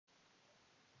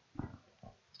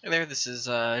Hey there, this is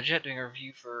Jet doing a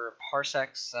review for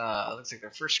Parsec's, looks like their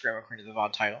first scrim according to the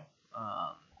VOD title.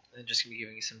 And just going to be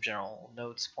giving you some general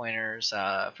notes, pointers,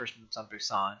 first moves on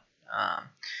Busan. And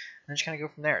just kind of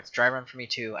go from there. It's a dry run for me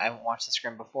too. I haven't watched the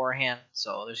scrim beforehand,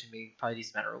 so there's going to be probably a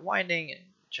decent amount of rewinding and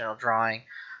general drawing,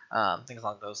 things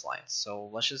along those lines. So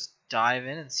let's just dive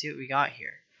in and see what we got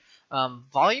here.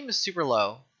 Volume is super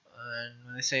low, and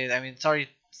when they say, I mean, it's already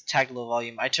tagged low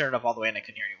volume. I turned it up all the way and I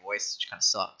couldn't hear any voice, which kind of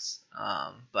sucks.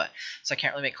 But so I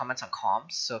can't really make comments on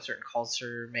comms. So if certain calls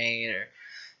are made,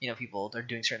 or people they're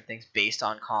doing certain things based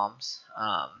on comms,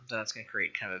 then that's going to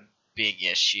create kind of a big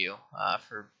issue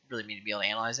for really me to be able to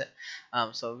analyze it.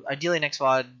 So ideally next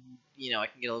VOD, I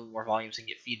can get a little more volume so I can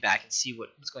get feedback and see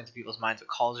what's going through people's minds, what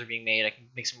calls are being made. I can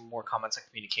make some more comments on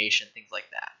communication, things like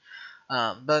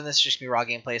that. But this is just gonna be raw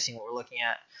gameplay, seeing what we're looking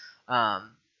at.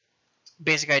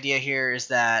 Basic idea here is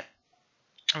that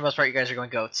for the most part you guys are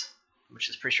going goats, which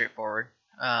is pretty straightforward.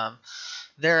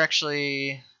 They're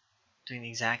actually doing the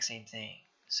exact same thing.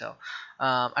 So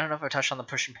I don't know if I touched on the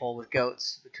push and pull with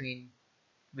goats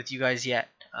with you guys yet,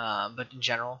 but in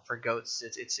general for goats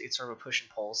it's sort of a push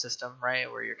and pull system,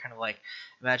 right? Where you're kind of like,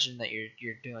 imagine that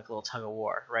you're doing like a little tug of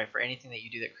war, right? For anything that you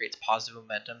do that creates positive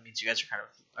momentum means you guys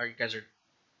are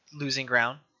losing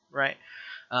ground, right?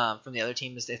 From the other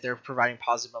team is if they're providing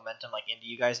positive momentum like into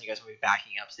you guys, and you guys will be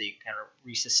backing up so that you can kind of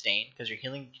resustain because you're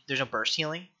healing. There's no burst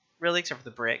healing really except for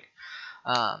the brick,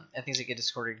 and things that get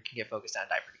discorded can get focused on and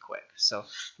die pretty quick. So for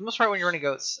the most part when you're running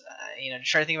goats, just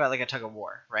try to think about like a tug of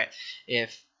war, right?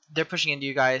 If they're pushing into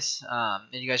you guys,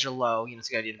 and you guys are low, it's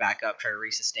a good idea to back up, try to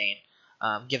resustain,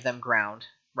 give them ground,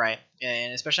 right?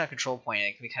 And especially on control point,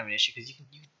 it can be kind of an issue because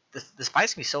the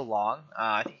fights can be so long.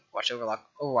 I think watch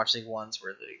Overwatch League ones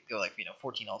where they go like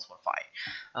 14 ults one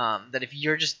fight. That if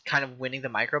you're just kind of winning the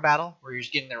micro battle, where you're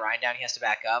just getting the Ryan down, he has to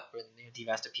back up, or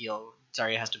Diva has to peel.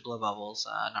 Sorry, has to blow bubbles,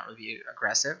 not really be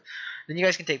aggressive. Then you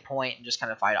guys can take point and just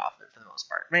kind of fight off it for the most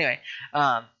part. But anyway,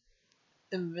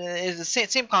 it's the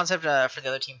same concept for the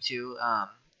other team too.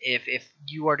 If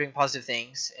you are doing positive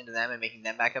things into them and making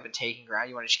them back up and taking ground,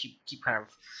 you want to just keep kind of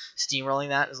steamrolling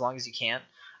that as long as you can.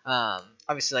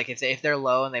 Obviously, like if they're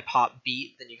low and they pop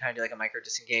beat, then you kind of do like a micro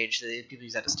disengage. People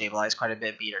use that to stabilize quite a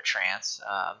bit. Beat or trance,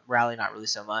 rally not really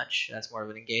so much. That's more of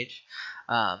an engage.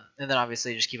 And then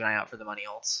obviously just keep an eye out for the money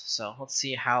ults. So let's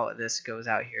see how this goes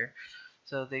out here.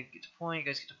 So they get to point, you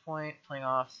guys get to point. Playing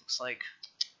off looks like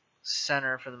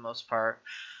center for the most part,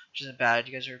 which isn't bad.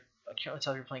 You guys are, I can't really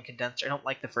tell if you're playing condenser. I don't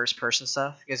like the first person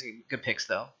stuff. You guys get good picks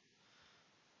though.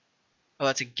 Oh,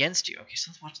 that's against you. Okay,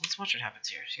 so let's watch what happens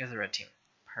here. So you guys are the red team.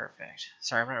 Perfect.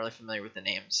 Sorry, I'm not really familiar with the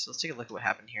names. So let's take a look at what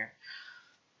happened here.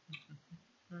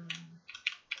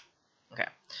 Okay.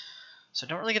 So I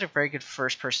don't really get a very good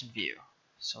first-person view.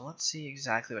 So let's see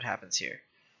exactly what happens here.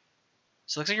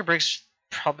 So it looks like your Brig's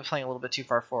probably playing a little bit too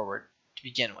far forward to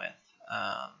begin with.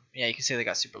 Yeah, you can see they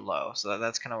got super low. So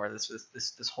that's kind of where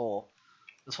this whole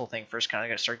thing first kind of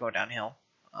got to start going downhill.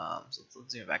 So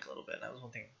let's zoom back a little bit. That was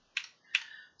one thing.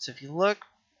 So if you look.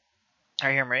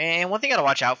 Right here, and one thing I gotta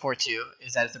watch out for too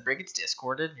is that if the Brig gets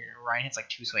discorded, Ryan hits like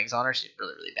 2 swings on her, she's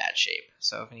really, really bad shape.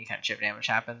 So if any kind of chip damage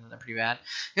happens, then they're pretty bad.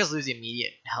 You guys lose the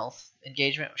immediate health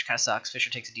engagement, which kind of sucks.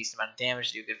 Fisher takes a decent amount of damage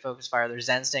to do a good focus fire. There's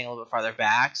Zen staying a little bit farther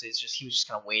back, so he was just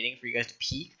kind of waiting for you guys to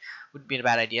peek. Wouldn't be a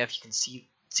bad idea if you can see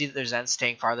that there's Zen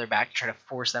staying farther back to try to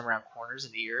force them around corners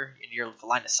into your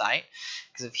line of sight.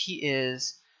 Because if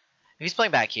he's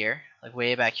playing back here, like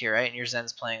way back here, right, and your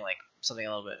Zen's playing like something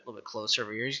a little bit closer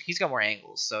over here, he's got more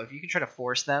angles. So if you can try to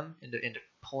force them into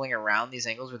pulling around these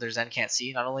angles where their Zen can't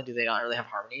see, not only do they not really have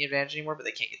harmony advantage anymore, but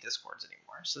they can't get discords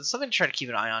anymore. So it's something to try to keep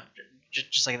an eye on,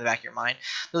 just like in the back of your mind.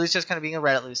 The Lucio's kind of being a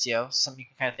Reddit Lucio, something you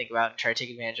can kind of think about and try to take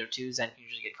advantage of too. Zen can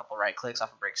usually get a couple right clicks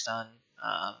off a break stun,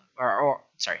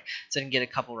 Zen can get a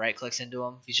couple right clicks into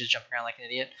him if he's just jumping around like an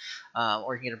idiot,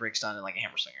 or he can get a break stun and like a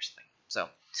hammer swing or something. So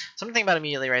something to think about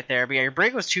immediately right there. But yeah, your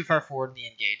Brig was too far forward in the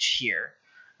engage here.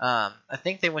 I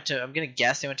think they went to, I'm going to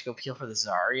guess they went to go peel for the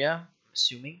Zarya, I'm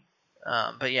assuming.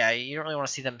 But yeah, you don't really want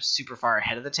to see them super far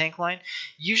ahead of the tank line.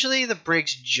 Usually the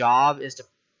Brig's job is to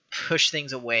push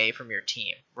things away from your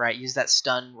team, right? Use that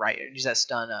stun, I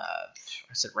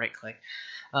said right click.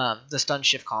 The stun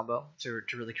shift combo to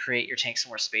really create your tank some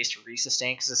more space to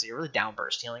resustain, because you're really down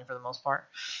burst healing for the most part.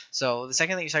 So the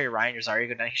second that you saw your Ryan, your Zarya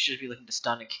go down, you should be looking to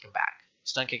stun and kick him back.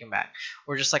 Stun, kick him back.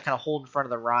 Or just like kind of hold in front of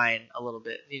the Ryan a little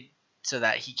bit, so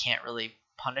that he can't really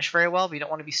punish very well, but you don't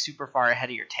want to be super far ahead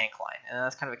of your tank line, and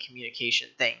that's kind of a communication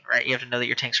thing, right? You have to know that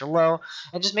your tanks are low,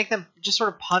 and just make them, just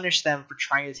sort of punish them for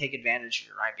trying to take advantage of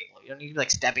your Rhine being low. You don't need to be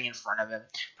like stepping in front of him,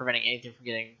 preventing anything from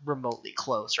getting remotely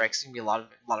close, right? Because there's gonna be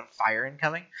a lot of fire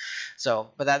incoming. So,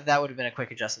 but that would have been a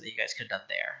quick adjustment that you guys could have done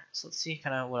there. So let's see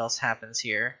kind of what else happens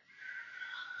here.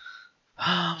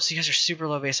 So you guys are super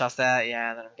low based off that, yeah.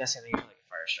 And then I'm guessing they usually like a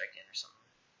fire strike in or something.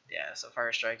 Yeah, so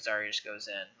fire strike, Zarya just goes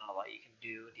in. Not a lot you can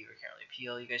do. Diva can't really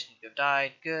appeal. You guys need to have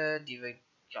died. Good. Diva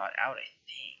got out, I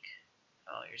think.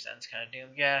 Oh, your Zen's kind of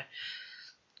doomed. Yeah.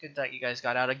 Good that you guys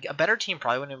got out. A better team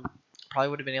probably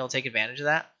would have been able to take advantage of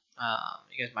that.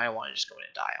 You guys might have wanted to just go in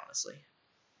and die, honestly.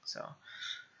 So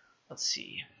let's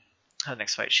see how the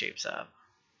next fight shapes up.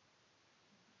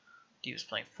 Diva's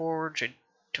playing forward, which I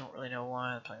don't really know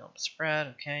why. They're playing a little bit spread.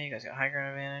 Okay, you guys got high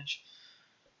ground advantage.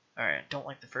 Alright, don't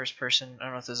like the first person. I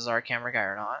don't know if this is our camera guy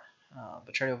or not,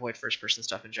 but try to avoid first person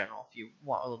stuff in general if you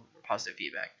want a little more positive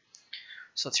feedback.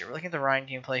 So let's see, we're looking at the Rhine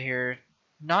gameplay here.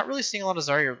 Not really seeing a lot of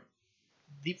Zarya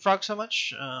leapfrog so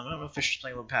much. I don't know if Fisher's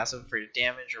playing a little passive, afraid of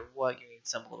damage or what, giving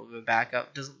some a little bit of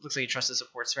backup. Looks like he trusts his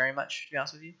supports very much, to be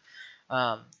honest with you.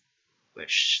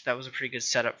 Which, that was a pretty good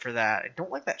setup for that. I don't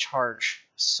like that charge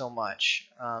so much,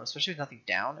 especially with nothing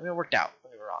down. I mean, it worked out,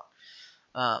 don't get me wrong.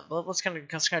 But let's kind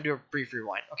of do a brief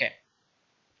rewind. Okay,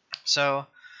 so a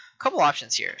couple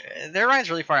options here. Their Rhine's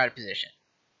really far out of position,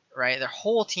 right? Their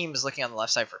whole team is looking on the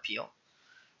left side for peel,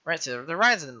 right? So the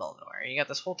Rhine's in the middle of nowhere. You got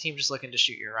this whole team just looking to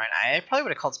shoot your Rhine. I probably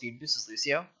would have called speed boost as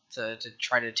Lucio to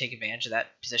try to take advantage of that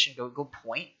position. Go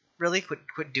point, really.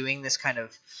 Quit doing this kind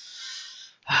of.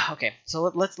 Okay,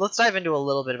 so let's dive into a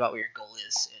little bit about what your goal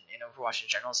is in Overwatch in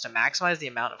general. Is to maximize the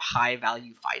amount of high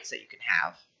value fights that you can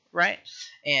have. Right,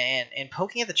 and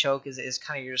poking at the choke is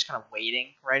kind of, you're just kind of waiting,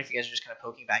 right? If you guys are just kind of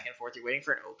poking back and forth, you're waiting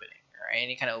for an opening, right?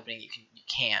 Any kind of opening you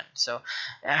can. So,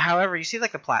 however, you see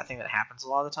like the plat thing that happens a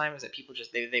lot of the time is that people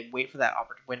just they wait for that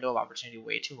window of opportunity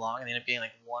way too long, and they end up being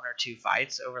like 1 or 2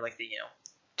 fights over like the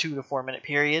 2 to 4 minute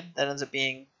period that ends up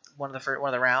being one of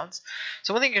the rounds.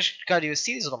 So one thing you gotta do is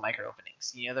see these little micro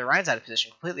openings. The Ryan's out of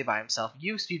position completely by himself.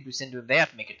 You speed boost into him, they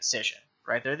have to make a decision,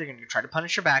 right? They're going to try to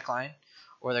punish your backline,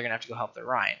 or they're going to have to go help their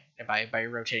Ryan by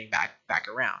rotating back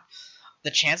around.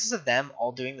 The chances of them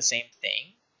all doing the same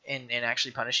thing and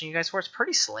actually punishing you guys for it's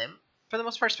pretty slim for the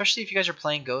most part, especially if you guys are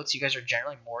playing goats. You guys are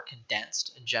generally more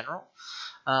condensed in general.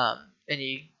 And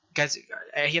you guys, you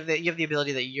have the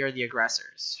ability that you're the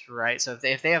aggressors, right? So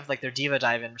if they have like their Diva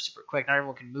dive in super quick, not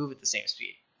everyone can move at the same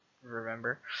speed,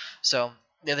 remember? So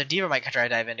the other Diva might try to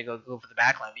dive in to go for the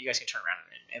backline, but you guys can turn around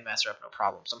and mess her up no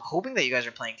problem. So I'm hoping that you guys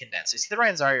are playing condensed. I see the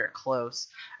Ryan Zarya are close.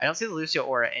 I don't see the Lucio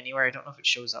aura anywhere. I don't know if it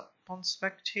shows up on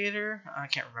Spectator. I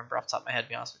can't remember off the top of my head, to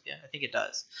be honest with you. I think it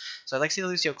does. So I'd like to see the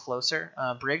Lucio closer.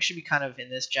 Brig should be kind of in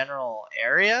this general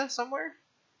area somewhere,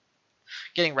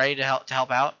 getting ready to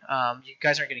help out. You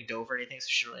guys aren't getting dove or anything, so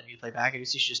she really need to play back. I do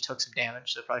see she just took some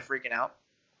damage, so probably freaking out.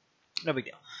 No big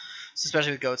deal. So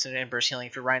especially with goats and burst healing,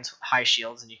 if your Ryan's high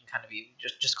shields, and you can kind of be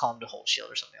just call him to hold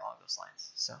shield or something along those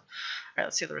lines. So, all right,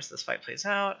 let's see how the rest of this fight plays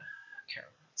out. Okay,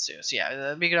 let's see. So yeah,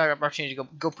 that'd be a good opportunity to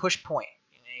go push point.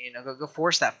 Go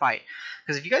force that fight.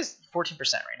 Because if you guys 14%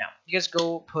 right now, you guys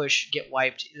go push, get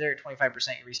wiped. They're at 25%,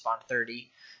 you respawn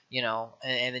 30.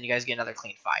 And then you guys get another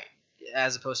clean fight,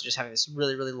 as opposed to just having this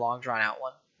really long drawn out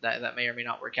one that may or may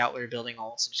not work out where you're building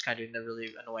ults and just kind of doing the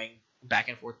really annoying back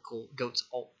and forth cool goats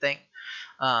ult thing.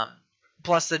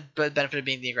 Plus the benefit of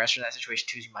being the aggressor in that situation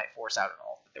too is you might force out an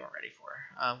ult that they weren't ready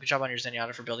for. Good job on your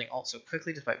Zenyatta for building ult so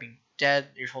quickly despite being dead,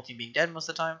 your whole team being dead most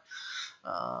of the time.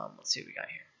 Let's see what we got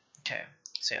here. Okay,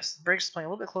 so yes, Briggs is playing a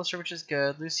little bit closer, which is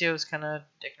good. Lucio's kind of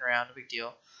dicking around, no big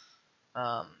deal.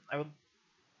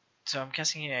 So I'm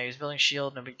guessing he's building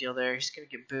shield, no big deal there. He's gonna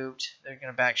get booped. They're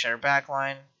gonna shatter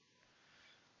backline.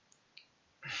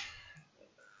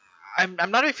 I'm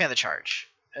not a big fan of the charge.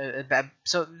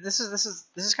 So this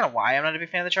is kind of why I'm not a big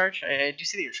fan of the charge. I do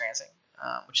see that you're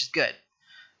trancing, which is good.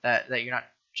 That you're not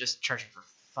just charging for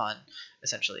fun,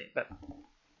 essentially. But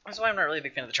that's why I'm not really a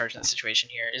big fan of the charge in this situation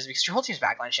here, is because your whole team's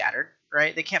backline shattered,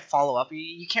 right? They can't follow up.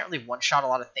 You can't really one-shot a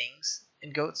lot of things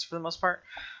in goats for the most part.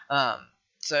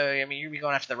 So I mean, you're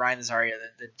going after the Ryan, the Zarya,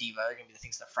 the Diva. They're gonna be the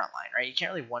things in the front line, right? You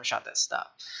can't really one-shot that stuff.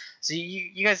 So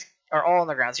you guys are all on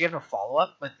the ground, so you have no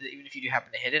follow-up, but even if you do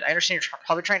happen to hit it, I understand you're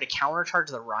probably trying to countercharge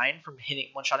the Ryan from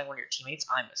one-shotting one of your teammates.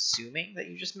 I'm assuming that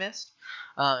you just missed.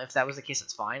 If that was the case,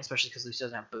 that's fine, especially because Lucy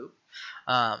doesn't have boop.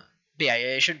 But yeah,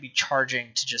 it shouldn't be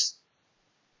charging to just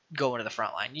go into the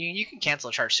front line. You can cancel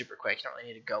a charge super quick. You don't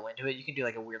really need to go into it. You can do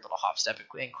like a weird little hop step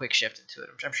and quick shift into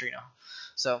it, which I'm sure you know.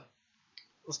 So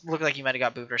look like you might have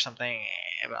got booped or something,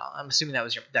 but I'm assuming that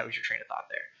was your train of thought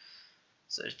there.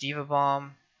 So there's Diva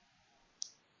Bomb.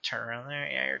 turn around there.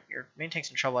 Yeah, your main tank's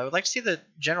in trouble. I would like to see the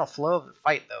general flow of the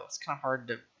fight, though. It's kind of hard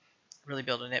to really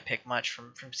be able to nitpick much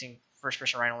from seeing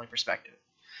first-person Rhino-only perspective.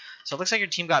 So it looks like your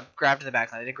team got grabbed to the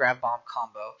backline. They did grab bomb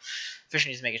combo. Fisher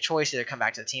needs to make a choice, either come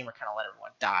back to the team or kind of let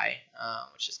everyone die,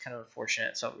 which is kind of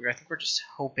unfortunate. So I think we're just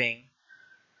hoping.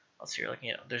 Let's see, you're looking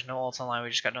at, there's no ults online.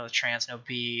 We just got no trance, no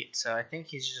beat. So I think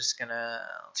he's just gonna.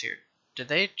 Let's see. Did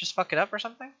they just fuck it up or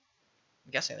something?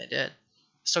 I'm guessing they did.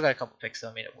 Still got a couple picks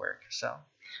though, made it work. So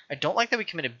I don't like that we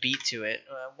committed beat to it.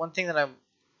 One thing that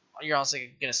you're also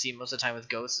gonna see most of the time with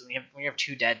ghosts is when you have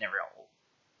 2 dead in every ult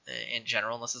in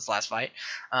general, unless it's last fight,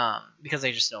 because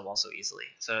they just snowball so easily.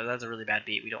 So that's a really bad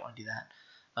beat. We don't want to do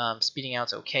that. Speeding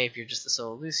out's okay if you're just the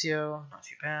solo Lucio, not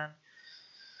too bad.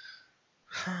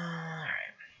 All right.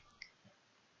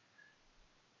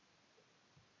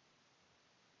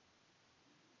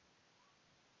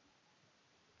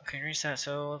 Okay, reset.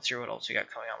 So let's see what else we got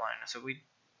coming online. So we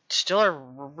still are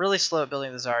really slow at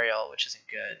building the Zariel, which isn't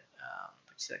good.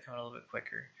 Let's see that coming a little bit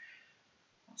quicker.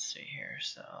 Let's see here.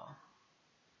 So,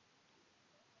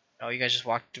 oh, you guys just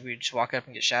walked? Did we just walk up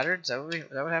and get shattered? Is that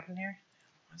what happened here?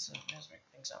 Why's my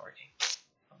thing's not working?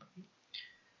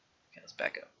 Okay, let's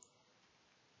back up.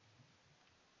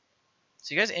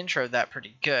 So you guys introed that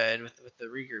pretty good with the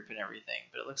regroup and everything,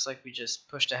 but it looks like we just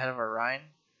pushed ahead of our Rhine.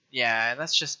 Yeah, and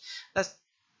that's.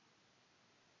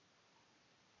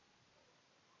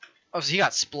 Oh, so he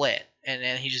got split, and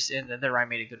then the Rhine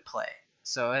made a good play.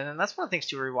 So, and then that's one of the things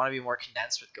too, where you want to be more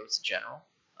condensed with goats in general.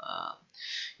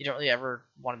 You don't really ever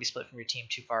want to be split from your team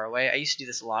too far away. I used to do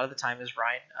this a lot of the time as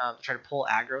Rhine, to try to pull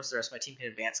aggro so the rest of my team can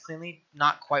advance cleanly.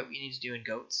 Not quite what you need to do in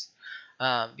goats,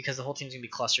 because the whole team's gonna be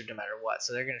clustered no matter what.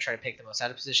 So they're gonna try to pick the most out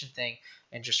of position thing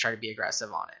and just try to be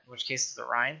aggressive on it. In which case it's the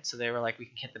Rhine. So they were like, we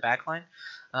can hit the back line.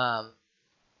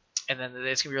 And then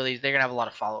it's gonna be they're gonna have a lot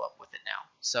of follow up with it now.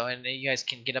 So, and you guys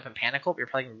can get up and panic ult, but you're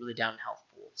probably gonna be really down in health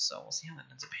pools. So we'll see how that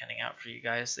ends up panning out for you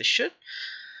guys.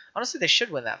 Honestly, they should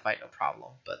win that fight, no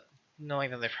problem. But knowing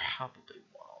that they probably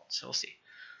won't, so we'll see.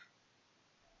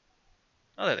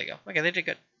 Oh, there they go. Okay, they did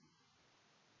good.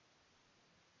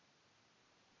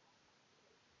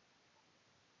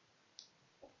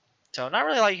 So not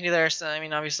really a lot you can do there. So, I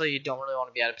mean, obviously you don't really want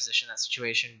to be out of position in that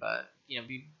situation, but you know,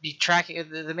 be tracking.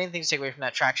 The main thing to take away from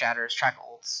that track shatters, track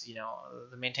ults. You know,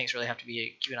 the main tanks really have to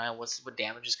keep an eye on what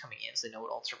damage is coming in, so they know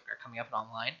what ults are coming up and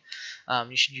online.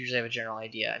 You should usually have a general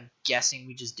idea. I'm guessing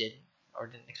we just didn't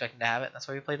expect them to have it. And that's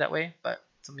why we played that way. But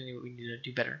something we need to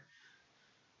do better.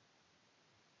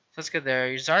 So that's good there.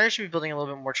 Your Zarya should be building a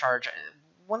little bit more charge.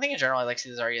 One thing in general I like to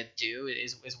see the Zarya do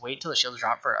is wait till the shields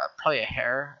drop for probably a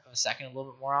hair of a second a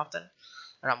little bit more often.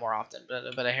 Or not more often,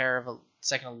 but a hair of a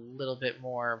second a little bit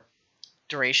more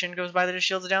duration goes by that his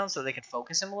shield's down, so they can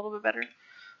focus him a little bit better.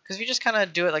 Because if you just kind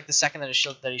of do it like the second that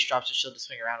he drops his shield to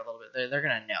swing around a little bit, they're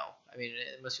going to know. I mean,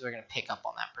 most people are going to pick up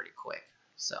on that pretty quick.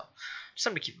 So, just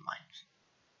something to keep in mind.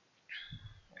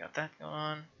 Got that going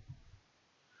on.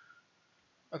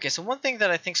 Okay, so one thing that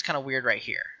I think is kind of weird right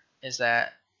here is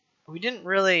that we didn't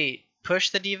really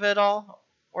push the D.Va at all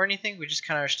or anything. We just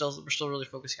kind of we're still really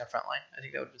focusing on frontline. I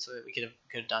think that would have been something that we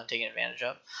could have done, taken advantage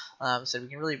of. So we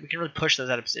can really push those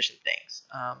out of position things,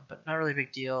 but not really a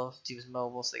big deal. D.Va's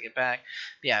mobile, so they get back.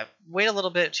 But yeah, wait a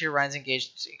little bit till your Rhines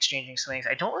engaged, exchanging swings.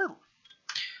 I don't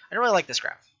really like this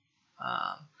graph.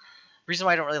 Reason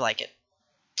why I don't really like it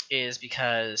is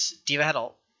because D.Va had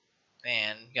ult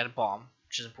and got a bomb,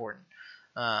 which is important.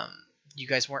 You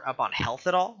guys weren't up on health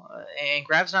at all, and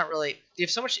Grab's not really. They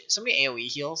have so many AOE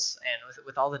heals, and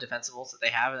with all the defensibles that they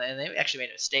have, and they actually made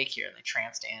a mistake here, and they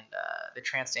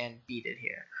tranced and beat it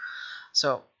here.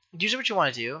 So usually what you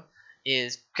want to do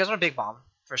is, because on a big bomb,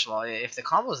 first of all, if the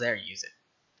combo is there, use it,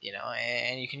 you know,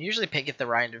 and you can usually get the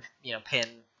Rhine to pin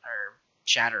or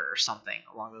shatter or something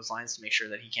along those lines to make sure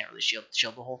that he can't really shield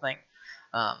the whole thing.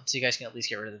 So you guys can at least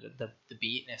get rid of the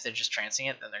beat, and if they're just trancing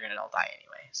it, then they're gonna all die anyway.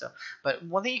 So, but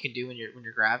one thing you can do when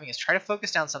you're grabbing is try to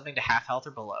focus down something to half health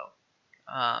or below,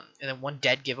 and then one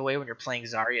dead giveaway when you're playing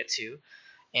Zarya too.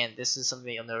 And this is something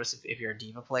that you'll notice if you're a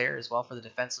D.Va player as well for the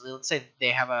defensive. Let's say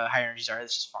they have a high energy Zarya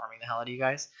that's just farming the hell out of you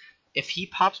guys. If he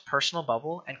pops personal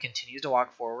bubble and continues to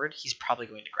walk forward, he's probably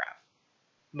going to grab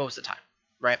most of the time,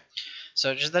 right?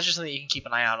 So that's just something you can keep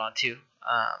an eye out on too.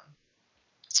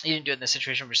 You didn't do it in this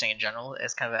situation, we're saying in general.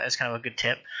 It's kind of a good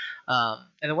tip. And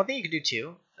then one thing you can do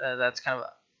too, that's kind of,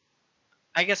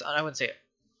 I guess I wouldn't say,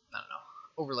 I don't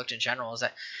know, overlooked in general, is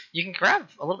that you can grab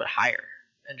a little bit higher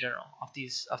in general off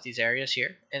these areas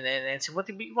here. And so what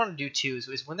you want to do too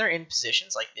is when they're in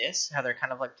positions like this, how they're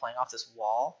kind of like playing off this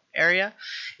wall area,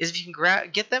 is if you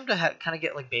can get them to kind of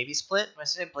get like baby split. When I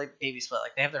say baby split,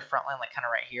 like they have their front line like kind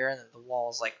of right here, and then the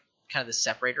wall's like kind of the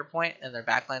separator point, and their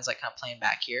backline's like kind of playing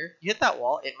back here. You hit that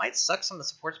wall, it might suck some of the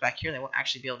supports back here. And they won't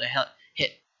actually be able to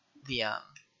hit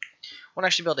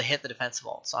the defensive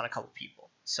ults on a couple people.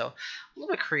 So a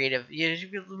little bit creative. You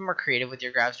should be a little more creative with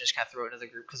your grabs. And just kind of throw it into the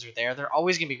group because they're there. They're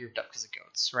always gonna be grouped up because of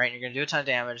goats, right? And you're gonna do a ton of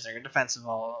damage. They're gonna defensive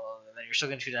ult, and then you're still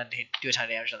gonna do a ton of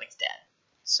damage. Nothing's dead.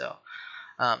 So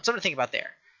something to think about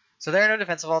there. So there are no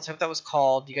defensive ults. I hope that was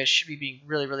called. You guys should be being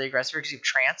really, really aggressive because you have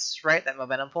trance, right? That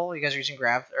momentum pull. You guys are using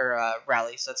grab or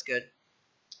rally, so that's good.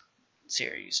 Let's see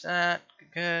here. Use that.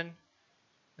 Good. And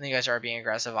you guys are being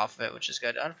aggressive off of it, which is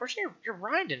good. Unfortunately, your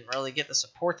Ryan didn't really get the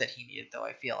support that he needed, though,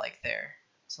 I feel like, there.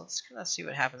 So let's kind of see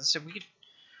what happens. So we could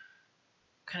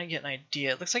kind of get an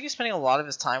idea. It looks like he's spending a lot of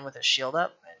his time with his shield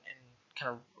up and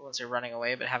kind of, let's say, running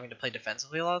away, but having to play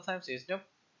defensively a lot of times. So he's no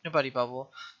buddy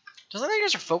bubble. Doesn't look like you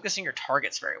guys are focusing your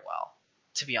targets very well,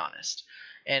 to be honest.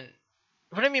 And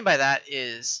what I mean by that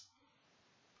is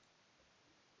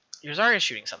your Zarya is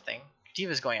shooting something, your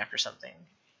D.Va is going after something,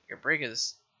 your Brig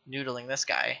is noodling this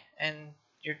guy, and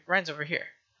your Ryan's over here.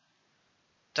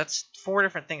 That's 4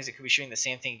 different things that could be shooting the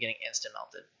same thing and getting instant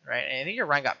melted, right? And I think your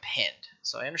Ryan got pinned,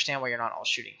 so I understand why you're not all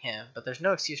shooting him, but there's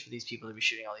no excuse for these people to be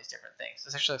shooting all these different things.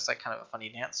 This actually looks like kind of a funny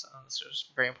dance, so this is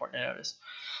very important to notice.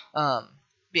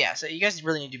 But yeah, so you guys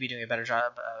really need to be doing a better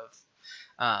job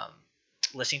of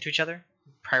listening to each other,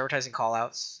 prioritizing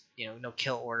callouts, no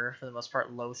kill order for the most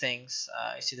part, low things.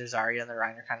 You see there's Zarya and the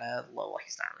Ryan are kind of low. Well,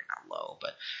 he's not really not low,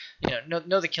 but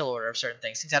know the kill order of certain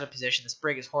things. Things out of position. This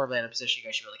Brig is horribly out of position. You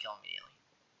guys should really kill him immediately.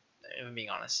 If I'm being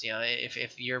honest,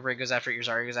 if your Brig goes after it, your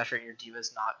Zarya goes after it, and your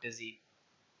D.Va's not busy,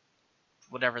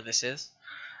 whatever this is,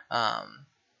 then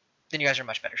you guys are in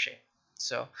much better shape.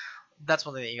 So that's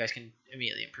one thing that you guys can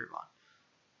immediately improve on.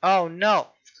 Oh no! I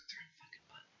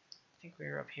think we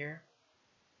were up here.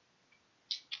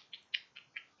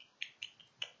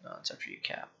 No, it's after you,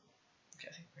 Cap. Okay,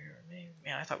 I think we were maybe.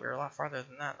 Man, I thought we were a lot farther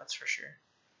than that. That's for sure.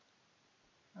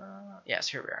 Yes,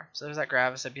 here we are. So there's that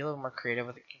grab. I said be a little more creative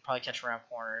with it. You can probably catch around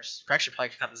corners. You could actually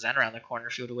probably cut the Zen around the corner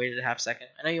if you would have waited a half second.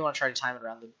 I know you want to try to time it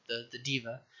around the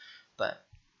D.Va, but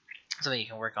something you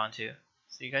can work on too.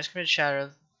 So you guys committed shatter.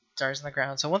 Zarya's on the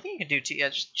ground. So one thing you can do too,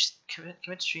 just commit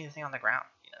to shooting the thing on the ground.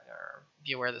 Or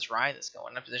be aware of this Ryan that's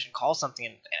going in a position. Call something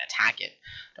and attack it.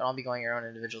 Don't all be going your own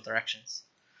individual directions.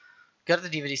 Got the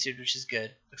D.Va suit, which is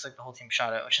good. Looks like the whole team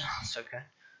shot it, which is also good.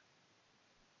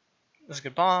 That's a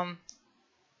good bomb.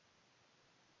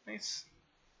 Nice.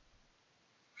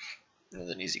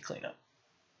 Another easy cleanup.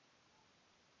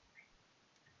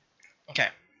 Okay,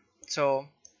 so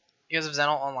you guys have Zen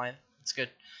online. It's good.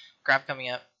 Grab coming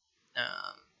up.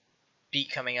 Beat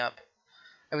coming up.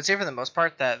 I would say for the most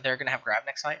part that they're going to have grab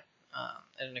next fight. I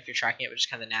don't know if you're tracking it, which is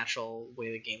kind of the natural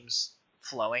way the game's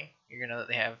flowing. You're going to know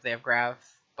that they have grab,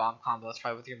 bomb combo. That's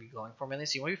probably what you're going to be going for mainly.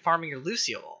 So you want to be farming your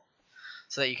Lucio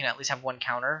so that you can at least have one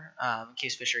counter in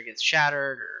case Fisher gets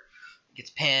shattered or gets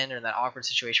pinned or in that awkward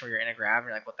situation where you're in a grab and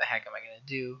you're like, what the heck am I going to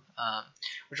do?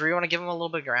 Which where you want to give them a little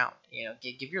bit of ground.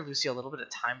 Give your Lucio a little bit of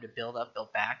time to build up,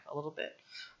 build back a little bit,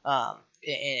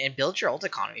 and build your ult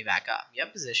economy back up. You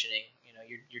have positioning.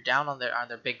 You're down on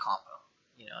their big combo.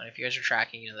 And if you guys are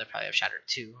tracking, they probably have shattered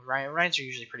too. Ryans are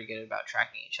usually pretty good about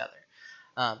tracking each other.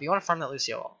 But you want to farm that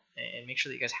Lucio ult and make sure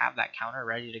that you guys have that counter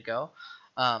ready to go.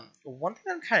 One thing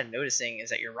that I'm kind of noticing is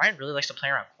that your Ryan really likes to play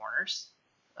around corners,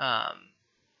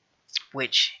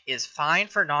 which is fine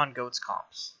for non-GOATS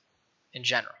comps in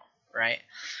general, right?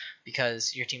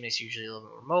 Because your teammates are usually a little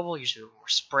bit more mobile, usually a little more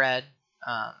spread.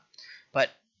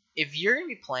 But if you're going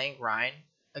to be playing Ryan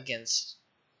against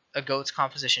a GOATS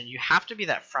composition, you have to be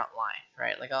that front line,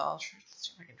 right? Like let's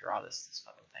see if I can draw this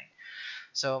fucking thing.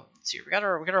 So let's see, we got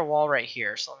our wall right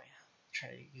here. So let me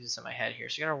try to use this in my head here.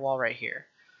 So we got our wall right here.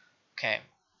 Okay.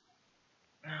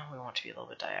 Now we want to be a little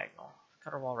bit diagonal.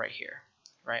 Got our wall right here,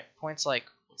 right? Points like,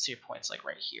 let's see, points like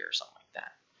right here or something like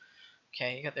that.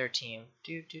 Okay, you got their team.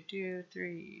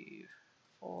 3,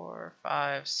 4,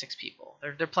 5, 6 people.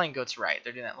 They're playing GOATS right.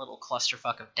 They're doing that little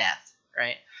clusterfuck of death,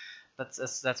 right?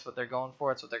 That's what they're going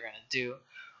for. It's what they're gonna do,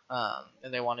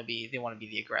 and they want to be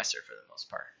the aggressor for the most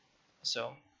part.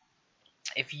 So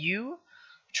if you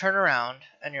turn around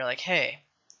and you're like, hey,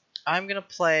 we're gonna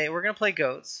play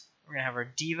GOATS. We're gonna have our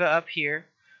D.Va up here,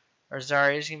 our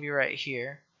Zarya's gonna be right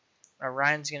here, our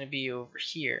Ryan's gonna be over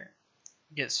here.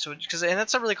 And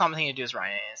that's a really common thing to do as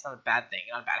Ryan. It's not a bad thing,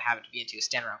 not a bad habit to be into.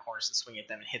 Stand around corners and swing at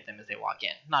them and hit them as they walk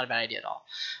in. Not a bad idea at all.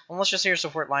 Well, let's just say your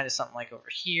support line is something like over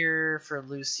here for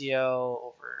Lucio,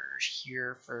 over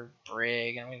here for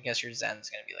Brig, and I'm gonna guess your Zen's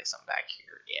gonna be like something back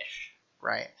here-ish,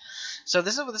 right? So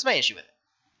this is my issue with it.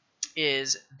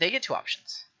 Is they get 2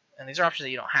 options, and these are options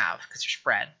that you don't have because you're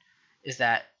spread. Is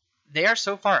that they are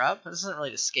so far up. This isn't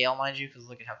really to scale, mind you, because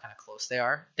look at how kind of close they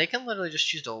are. They can literally just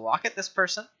choose to walk at this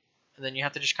person, and then you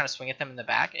have to just kind of swing at them in the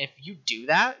back. And if you do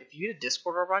that, if you get a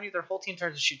Discord orb on you, their whole team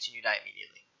turns and shoots and you die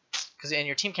immediately. And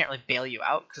your team can't really bail you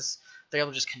out because they're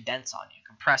able to just condense on you,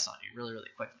 compress on you really, really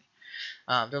quickly.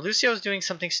 Their Lucio is doing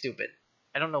something stupid.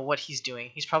 I don't know what he's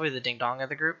doing. He's probably the ding dong of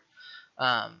the group,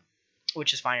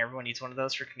 which is fine. Everyone needs one of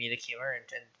those for comedic humor and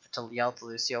to yell to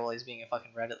Lucio while he's being a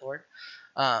fucking Reddit lord.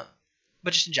 But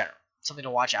just in general, something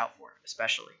to watch out for,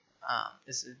 especially.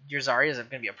 Your Zarya is going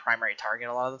to be a primary target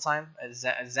a lot of the time.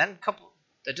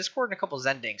 The Discord and a couple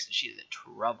Zen dinks, and she's in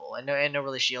trouble. And no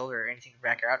really shield or anything to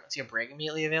back her out. I don't see a break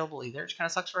immediately available either, which kind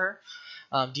of sucks for her.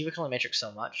 D.Va can only matrix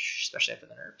so much, especially after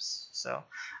the nerfs. So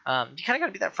you kind of got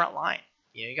to be that front line.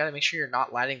 You got to make sure you're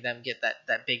not letting them get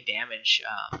that big damage,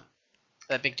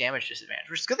 disadvantage,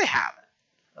 which is good they have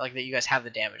it. Like that you guys have the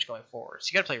damage going forward.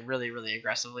 So you got to play really, really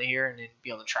aggressively here and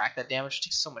be able to track that damage. It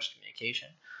takes so much communication.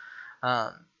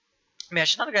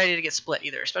 It's not a good idea to get split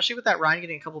either, especially with that Ryan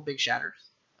getting a couple big shatters.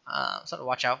 Something to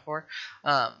watch out for.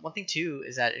 One thing too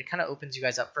is that it kind of opens you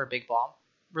guys up for a big bomb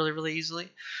really, really easily,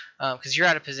 because you're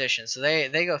out of position. So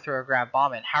they go through a grab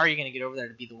bomb, and how are you going to get over there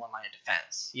to be the one line of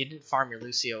defense? You didn't farm your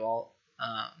Lucio ult.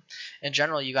 In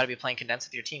general, you got to be playing condensed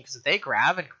with your team, because if they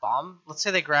grab and bomb, let's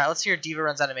say your D.Va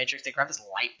runs out of matrix, they grab this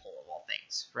light pole of all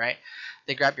things, right?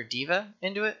 They grab your D.Va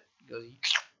into it, goes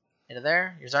into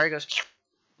there. Your Zarya goes.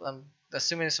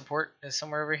 Assuming the support is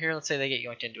somewhere over here, let's say they get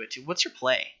yoinked into it too. What's your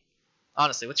play?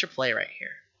 Honestly, what's your play right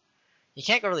here? You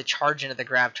can't go really charge into the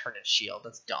grab, turn, and shield.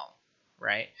 That's dumb,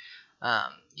 right?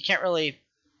 You can't really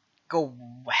go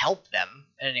help them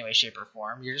in any way, shape, or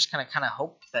form. You're just kind of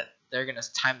hope that they're going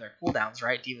to time their cooldowns,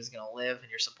 right? D.Va's going to live, and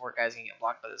your support guy's going to get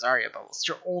blocked by the Zarya, but it's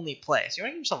your only play. So you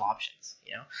want to give yourself options,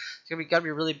 So you got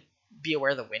to be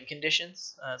aware of the win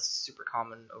conditions. It's super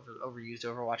common, overused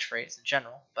Overwatch phrase in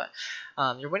general, but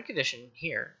your win condition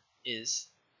here is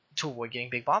to avoid getting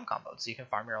big bomb combos, so you can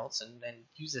farm your ults and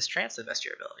use this trance to the best of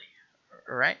your ability.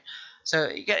 Alright? So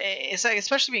it's like,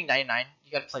 especially being 99,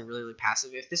 you got to play really, really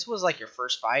passive. If this was like your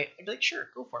first fight, I'd be like, sure,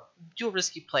 go for it. Do a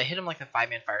risky play, hit him like the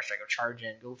 5-man fire strike, or charge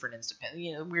in, go for an instant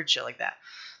pin, weird shit like that.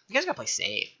 You guys got to play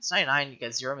safe. It's 99, you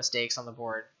got 0 mistakes on the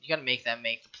board. You got to make them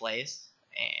make the plays,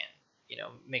 and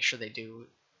make sure they do,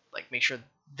 make sure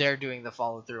they're doing the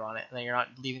follow through on it, and then you're not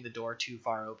leaving the door too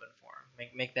far open for them.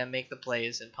 Make them make the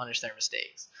plays and punish their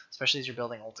mistakes, especially as you're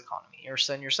building ult economy. You're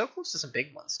so close to some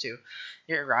big ones too.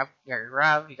 You got your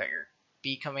grab, you got your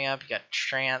B coming up, you got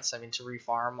trance. To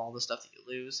refarm all the stuff that you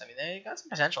lose. They got some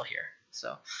potential here.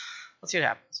 So let's see what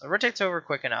happens. So it rotates over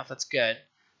quick enough. That's good.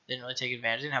 Didn't really take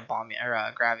advantage. Didn't have bomb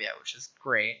or grab yet, which is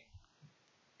great.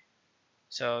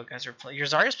 So guys your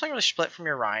Zarya's playing really split from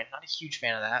your Ryan. Not a huge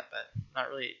fan of that, but not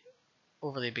really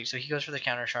overly big. So he goes for the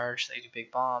counter charge. They do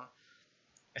big bomb.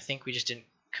 I think we just didn't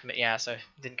commit. Yeah, so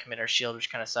didn't commit our shield,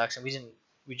 which kind of sucks. And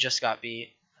we just got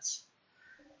beat.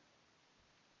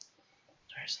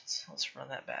 Let's run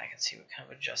that back and see what kind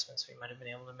of adjustments we might have been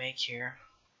able to make here.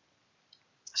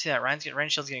 See that Ryan's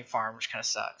shield's getting farmed, which kind of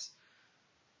sucks.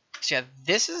 So yeah,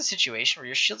 this is a situation where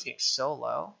your shield's getting so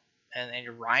low, and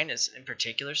your Ryan is in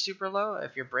particular super low.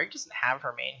 If your break doesn't have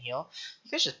her main heal,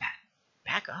 you guys just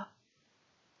back up.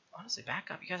 Honestly, back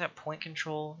up. You guys have point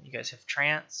control. You guys have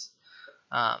trance.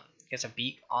 You guys have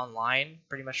Beak online,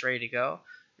 pretty much ready to go.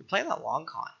 You're playing that long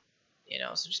con,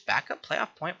 so just back up, play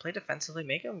off point, play defensively,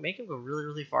 make them go really,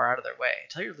 really far out of their way.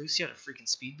 Tell your Lucio to freaking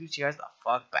speed boost you guys the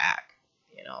fuck back.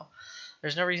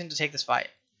 There's no reason to take this fight.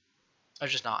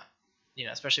 There's just not.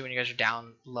 Especially when you guys are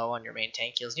down low on your main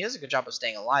tank heals. And he does a good job of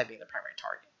staying alive, being the primary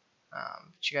target.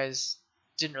 But you guys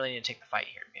didn't really need to take the fight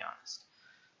here, to be honest.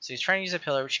 So he's trying to use a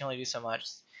pillar, which you can only do so much.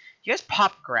 You guys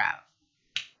pop grab,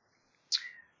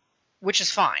 which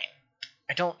is fine.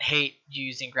 I don't hate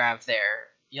using grab there.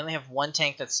 You only have one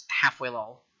tank that's halfway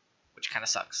low, which kind of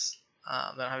sucks.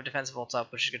 They don't have a defensive ult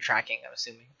up, which is good tracking, I'm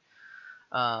assuming.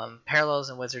 Parallels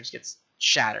and Wizards gets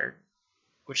shattered,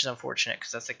 which is unfortunate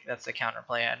because that's the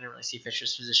counterplay. I didn't really see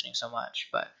Fisher's positioning so much,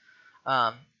 but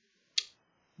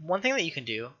one thing that you can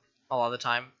do a lot of the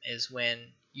time is when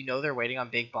they're waiting on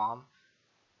big bomb.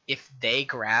 If they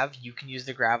grab, you can use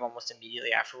the grab almost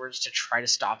immediately afterwards to try to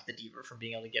stop the D.Va from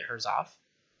being able to get hers off.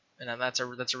 And then that's a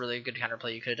really good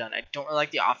counterplay you could have done. I don't really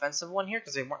like the offensive one here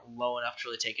because they weren't low enough to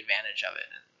really take advantage of it.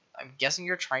 And I'm guessing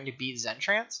you're trying to beat Zen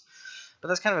Trance, but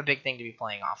that's kind of a big thing to be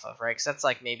playing off of, right? Because that's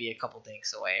like maybe a couple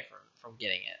dinks away from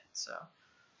getting it. So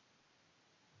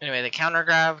anyway, the counter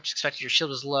grab, which expected your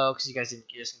shield was low because you guys didn't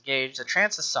disengage. The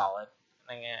Trance is solid,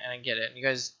 and I get it. And you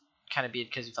guys kind of beat it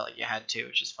because you felt like you had to,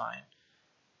 which is fine.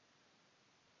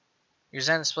 Your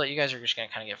Zen split, you guys are just going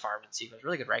to kind of get farmed in sequence.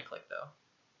 Really good right click, though.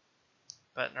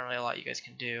 but not really a lot you guys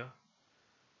can do.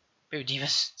 Maybe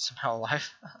Diva's somehow alive.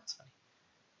 That's funny.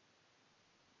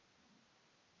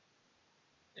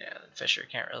 Yeah, then Fisher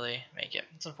can't really make it.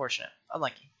 It's unfortunate,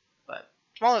 unlucky, but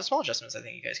small adjustments I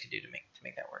think you guys can do to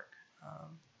make that work.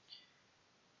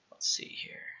 Let's see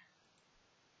here.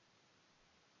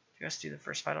 Did you guys do the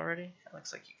first fight already? It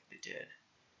looks like they did.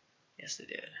 Yes, they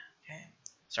did. Okay.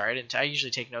 Sorry, I didn't. I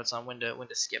usually take notes on when to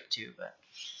skip to, but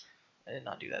I did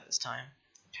not do that this time.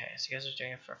 Okay, so you guys are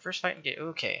doing it for our first fight and get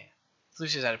okay.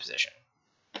 Lucio's out of position.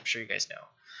 I'm sure you guys know.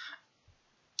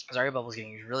 Zarya Bubble's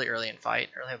getting used really early in fight.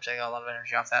 I really hope I got a lot of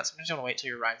energy off that. So I'm just gonna wait till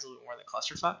your ride's a little bit more than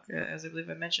clusterfuck, as I believe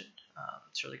I mentioned.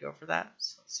 Let's really go for that.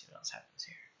 So let's see what else happens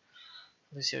here.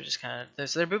 Lucio just kind of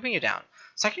so they're booping you down.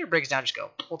 Second your breaks down, just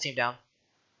go. Whole team down.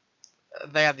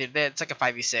 It's like a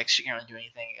 5v6. You can't really do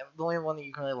anything. The only one that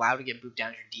you can really allow to get booped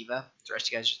down is your diva. The rest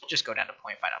of you guys just go down to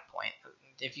point, fight up point.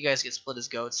 If you guys get split as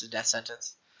go, it's a death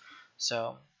sentence.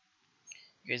 So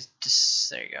you guys just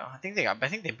there you go. I think they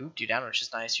booped you down, which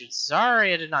is nice.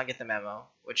 Sorry, I did not get the memo,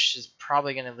 which is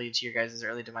probably going to lead to your guys'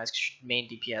 early demise because your main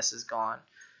DPS is gone.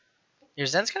 Your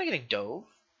Zen's kind of getting dove,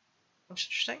 which is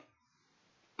interesting.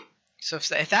 So if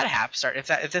that happens,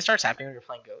 if this starts happening when you're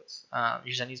playing goats,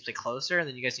 your Zen needs to play closer, and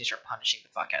then you guys need to start punishing the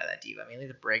fuck out of that diva. Mainly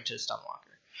the Brig to the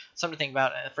Stunwalker. Something to think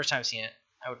about. The first time I've seen it,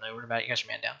 I wouldn't know about it. You guys are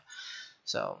man down.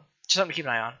 So just something to keep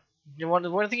an eye on. One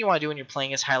thing you want to do when you're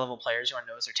playing as high-level players, you want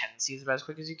to notice their tendencies about as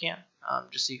quick as you can,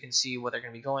 just so you can see what they're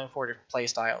going to be going for, different play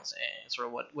styles, and sort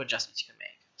of what adjustments you can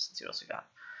make. So let's see what else we got.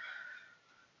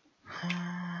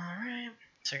 Alright.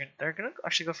 So they're going to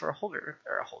actually go for a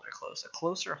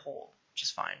closer hold, which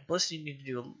is fine. Bliss, you need to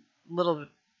do a little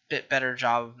bit better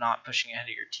job of not pushing ahead of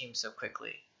your team so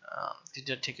quickly. They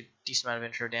did take a decent amount of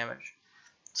intro damage.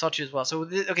 Salty as well. So,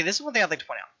 okay, this is one thing I'd like to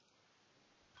point out.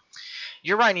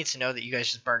 Your Ryan needs to know that you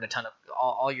guys just burned a ton of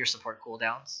all your support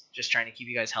cooldowns, just trying to keep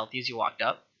you guys healthy as you walked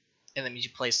up, and that means you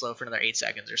play slow for another 8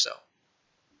 seconds or so.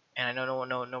 And I know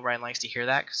no Ryan likes to hear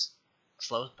that because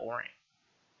slow is boring,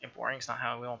 and boring is not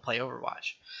how we want to play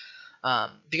Overwatch.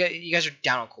 You guys are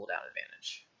down on cooldown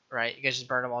advantage, right? You guys just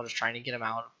burn them all, just trying to get them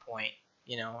out of point.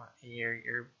 You know,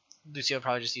 your Lucio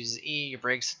probably just uses E. Your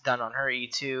Brig's done on her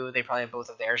E2. They probably have both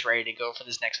of theirs ready to go for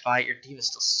this next fight. Your Diva's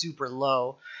still super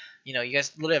low. You know, you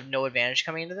guys literally have no advantage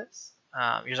coming into this.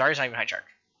 Your Zarya's not even high charge.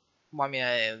 Well, I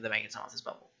mean, the Megan's not off this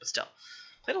bubble, but still,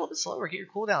 play it a little bit slower. Get your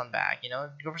cooldown back. You know,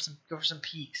 go for some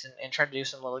peaks and try to do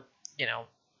some little. You know,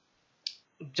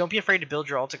 don't be afraid to build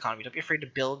your ult economy. Don't be afraid to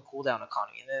build cooldown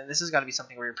economy. And this has got to be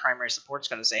something where your primary support's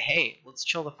got to say, hey, let's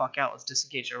chill the fuck out. Let's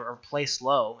disengage or play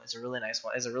slow. Is a really nice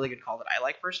one. Is a really good call that I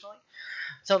like personally.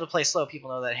 Tell them to play slow. People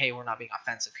know that hey, we're not being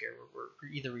offensive here. We're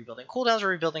either rebuilding cooldowns or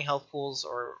rebuilding health pools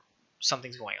or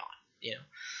something's going on. You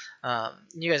know,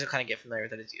 you guys will kind of get familiar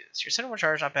with it as you do this. Your center one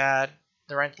charge not bad.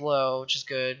 The ranked low, which is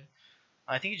good.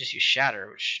 I think you just used Shatter,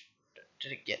 which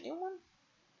did it get anyone?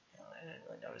 I didn't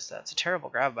really notice that. It's a terrible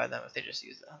grab by them if they just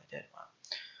used it. Oh, they did. Wow.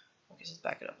 Okay, so let's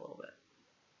back it up a little bit.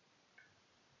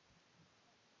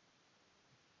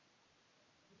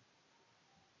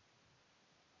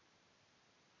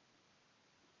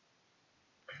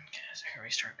 Okay, so here we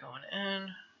start going in.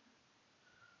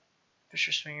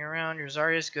 Fisher swinging around. Your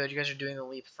Zarya is good. You guys are doing the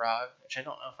leapfrog, which I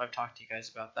don't know if I've talked to you guys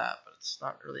about that, but it's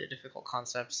not really a difficult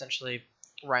concept. Essentially,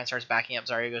 Ryan starts backing up.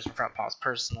 Zarya goes in front, pause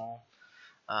personal,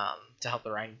 to help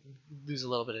the Ryan lose a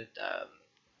little bit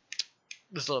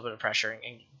of pressure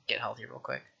and get healthy real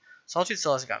quick. Solitude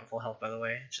still hasn't gotten full health, by the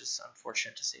way, which is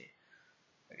unfortunate to see.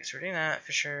 Okay, so we're doing that.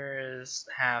 Fisher is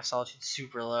half. Solitude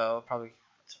super low. Probably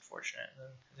that's unfortunate.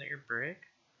 Is that your Brig?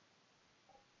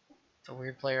 It's a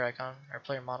weird player icon or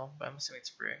player model, but I'm assuming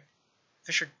it's Brig.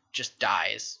 Fisher just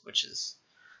dies,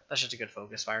 that's just a good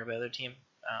focus fire by the other team.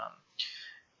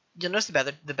 You'll notice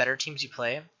the better teams you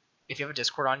play, if you have a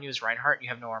Discord on you as Reinhardt and you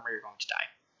have no armor, you're going to die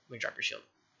when you drop your shield.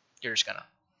 You're just gonna.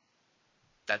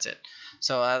 That's it.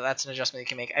 So that's an adjustment you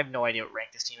can make. I have no idea what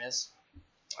rank this team is.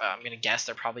 I'm gonna guess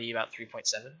they're probably about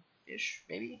 3.7-ish,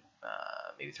 maybe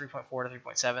 3.4 to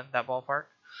 3.7, that ballpark.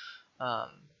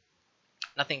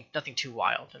 Nothing too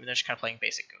wild. I mean, they're just kind of playing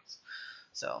basic goats.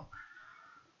 So,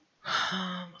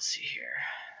 let's see here.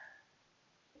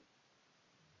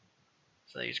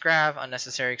 So they use grab,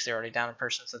 unnecessary because they're already down in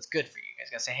person, so that's good for you. You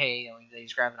guys gotta say, hey, they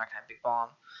use grab, they're not gonna have big bomb.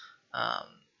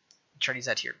 Try to use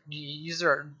that to use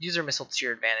their missile to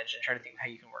your advantage and try to think how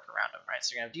you can work around them, right?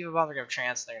 So you're gonna have diva bomb, they're gonna have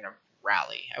trance, they're gonna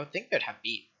rally. I would think they'd have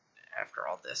beat after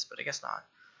all this, but I guess not.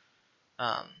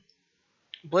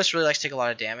 Bliss really likes to take a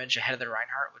lot of damage ahead of the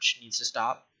Reinhardt, which needs to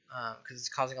stop because it's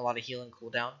causing a lot of heal and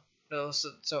cooldown.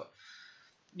 So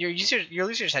your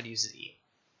Lucio just had to use his E.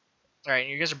 Alright,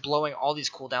 and you guys are blowing all these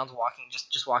cooldowns walking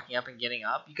just walking up and getting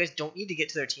up. You guys don't need to get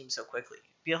to their team so quickly.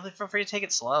 Feel free to take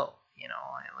it slow, you know,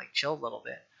 and like chill a little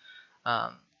bit.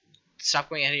 Stop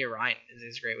going ahead of your Ryan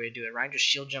is a great way to do it. Ryan, just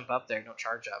shield jump up there, don't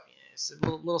charge up. You know, it's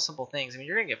little simple things. I mean,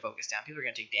 you're gonna get focused down. People are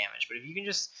gonna take damage, but if you can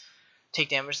just take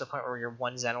damage to the point where your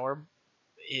one Zen Orb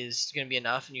is gonna be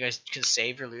enough, and you guys can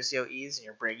save your Lucio E's and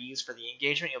your Brig E's for the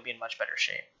engagement, you'll be in much better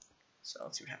shape. So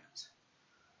let's see what happens.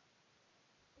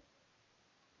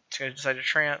 So you guys decide to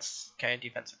trance. Okay,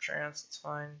 defensive trance, that's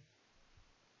fine.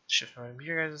 Shift from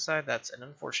your guys' side, that's an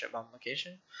unfortunate bomb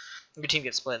location. If your team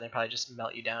gets split, and they probably just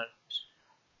melt you down.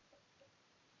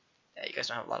 Yeah, you guys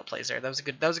don't have a lot of plays there. That was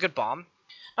a good bomb.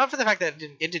 Not for the fact that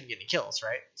it didn't get any kills,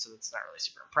 right? So it's not really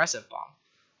super impressive bomb,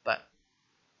 but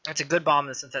it's a good bomb in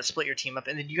the sense that split your team up,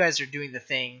 and then you guys are doing the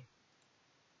thing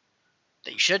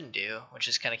that you shouldn't do, which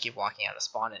is kind of keep walking out of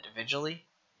spawn individually.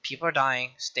 People are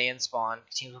dying. Stay in spawn.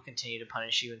 Teams will continue to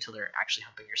punish you until they're actually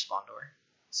humping your spawn door.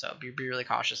 So be really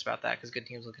cautious about that, because good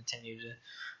teams will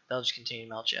they'll just continue to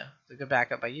melt you. So good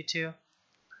backup by you two.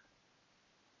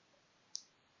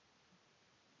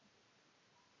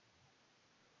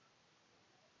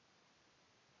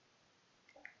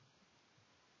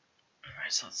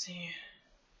 Alright, so let's see.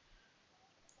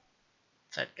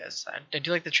 Side guys side. I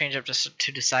do like the change up just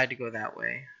to decide to go that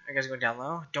way. Are you guys going down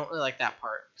low? Don't really like that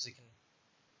part, because it can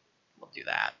we'll do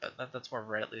that, but that's more of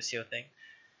a Reddit Lucio thing.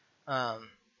 The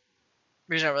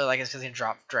reason I really like it is because they can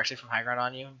drop directly from high ground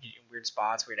on you, get you in weird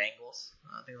spots, weird angles,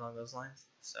 things along those lines.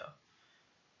 So,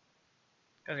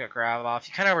 you guys got grab off.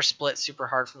 You kind of were split super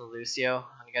hard from the Lucio,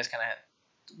 and you guys kind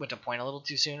of went to point a little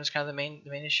too soon. Is kind of the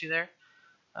main issue there.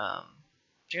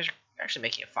 You guys are actually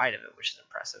making a fight of it, which is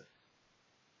impressive,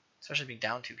 especially being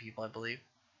down 2 people, I believe.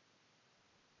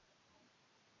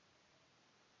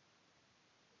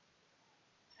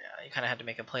 Yeah, you kind of had to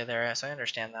make a play there, so I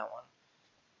understand that one.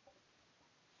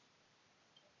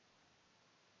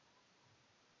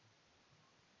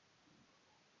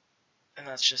 And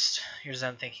that's just your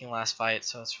Zen thinking last fight,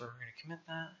 so that's where we're going to commit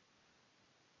that. I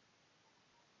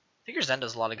think your Zen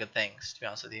does a lot of good things, to be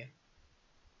honest with you.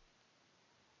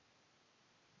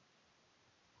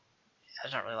 Yeah,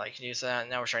 it's not really like you can use that.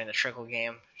 Now we're starting the trickle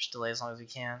game. Just delay as long as we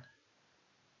can.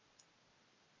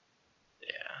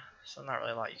 Yeah, so not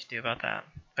really a lot you can do about that.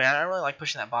 But I don't really like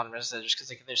pushing that bottom reset just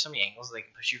because there's so many angles that they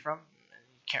can push you from. And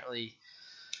you can't really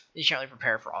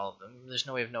prepare for all of them. There's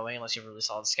no way of knowing unless you have a really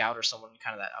solid scout or someone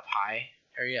kind of that up high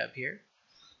area up here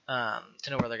to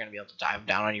know where they're going to be able to dive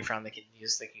down on you from. They can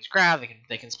use grab.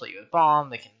 They can split you with bomb.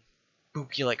 They can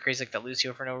boop you like crazy like that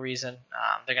Lucio for no reason.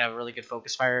 They're gonna have a really good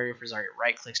focus fire area for Zarya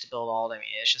right clicks to build ult. I mean,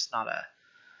 it's just not a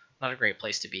great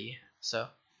place to be. So,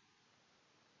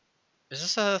 is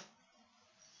this a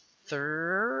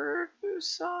third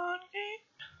Busan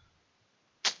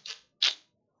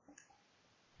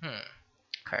game?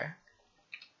 Okay.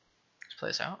 Let's play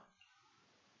this out.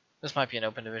 This might be an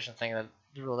open division thing, that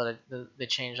the rule that they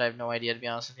changed. I have no idea, to be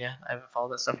honest with you. I haven't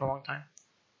followed that stuff in a long time.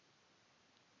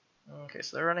 Okay,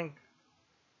 so they're running.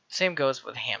 Same goes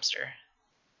with Hamster.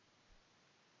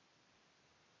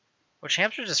 Which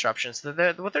Hamster disruptions, so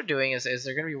what they're doing is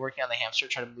they're going to be working on the Hamster,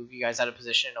 try to move you guys out of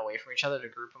position and away from each other to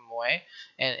group them away.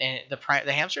 And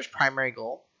the Hamster's primary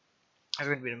goal is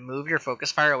going to be to move your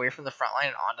focus fire away from the front line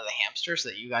and onto the Hamster, so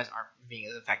that you guys aren't being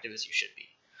as effective as you should be.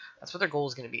 That's what their goal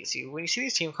is going to be. See, when you see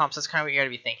these team comps, that's kind of what you got to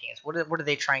be thinking: is what are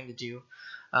they trying to do,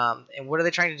 and what are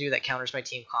they trying to do that counters my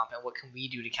team comp, and what can we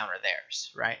do to counter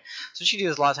theirs, right? So what you do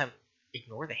is a lot of time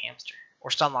ignore the Hamster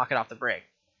or stun lock it off the Brig,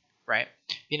 right?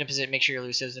 Be in a position, make sure your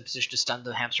Lucio is in a position to stun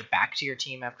the Hamster back to your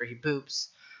team after he boops,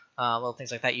 little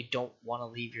things like that. You don't want to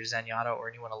leave your Zenyatta or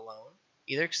anyone alone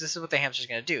either, because this is what the Hamster's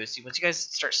going to do. See, once you guys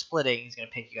start splitting, he's going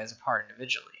to pick you guys apart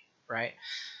individually, right?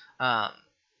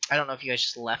 I don't know if you guys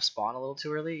just left spawn a little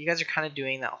too early. You guys are kind of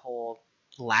doing that whole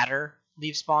ladder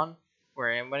leave spawn,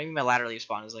 where what I mean by ladder leave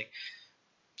spawn is like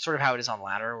sort of how it is on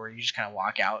ladder, where you just kind of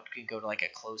walk out, you can go to like a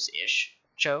close-ish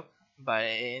choke. But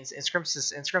in scrim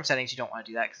settings, you don't want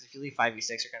to do that, because if you leave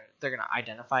 5v6, they're gonna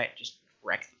identify it and just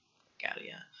wreck the fuck out of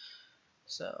you.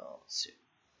 So let's see.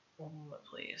 1 moment,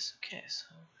 please. Okay, so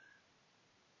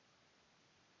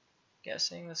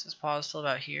guessing this is paused till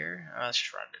about here. Let's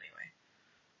just run it anyway.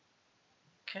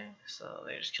 Okay, so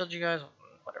they just killed you guys.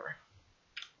 Whatever.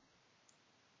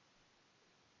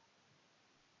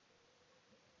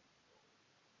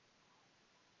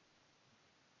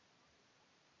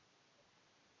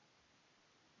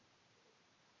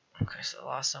 Okay, so they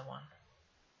lost someone.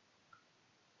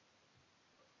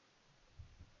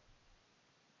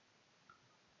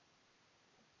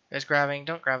 You guys grabbing,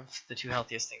 don't grab the 2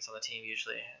 healthiest things on the team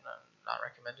usually. Not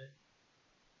recommended.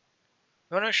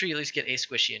 We want to make sure you at least get a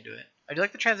squishy into it. I do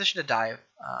like the transition to dive.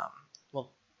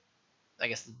 Well, I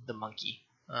guess the monkey.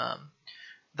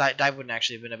 Dive wouldn't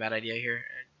actually have been a bad idea here.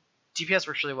 DPS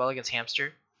works really well against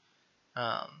hamster.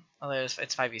 Although it's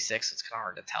 5v6, it's kind of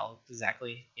hard to tell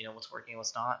exactly, what's working and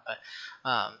what's not. But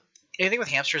anything with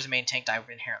hamster as a main tank, dive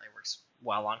inherently works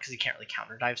well on because he can't really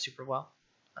counter dive super well.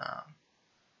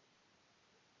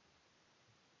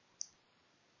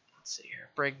 Let's see here.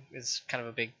 Brig is kind of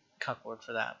a big cucklord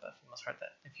for that, but for the most part, that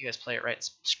if you guys play it right,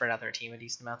 spread out their team a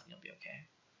decent amount, then you'll be okay.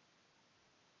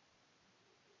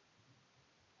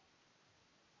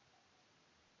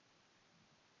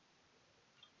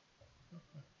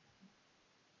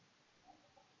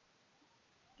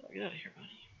 Get out of here, buddy.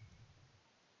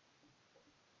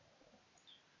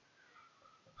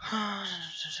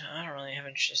 I don't really have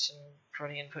interest in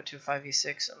providing input to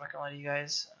 5v6. I'm not gonna lie to you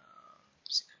guys.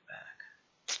 Let's come back.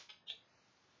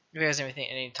 If you guys have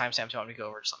any timestamps you want me to go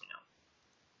over, just let me know.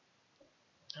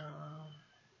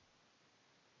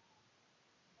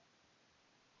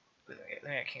 We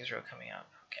got King's Row coming up.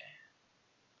 Okay.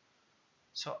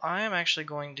 So I'm actually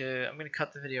going to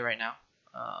cut the video right now.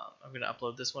 I'm going to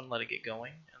upload this one, let it get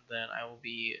going, and then I will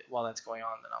be, while that's going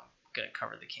on, then I'm going to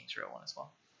cover the King's Row one as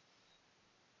well.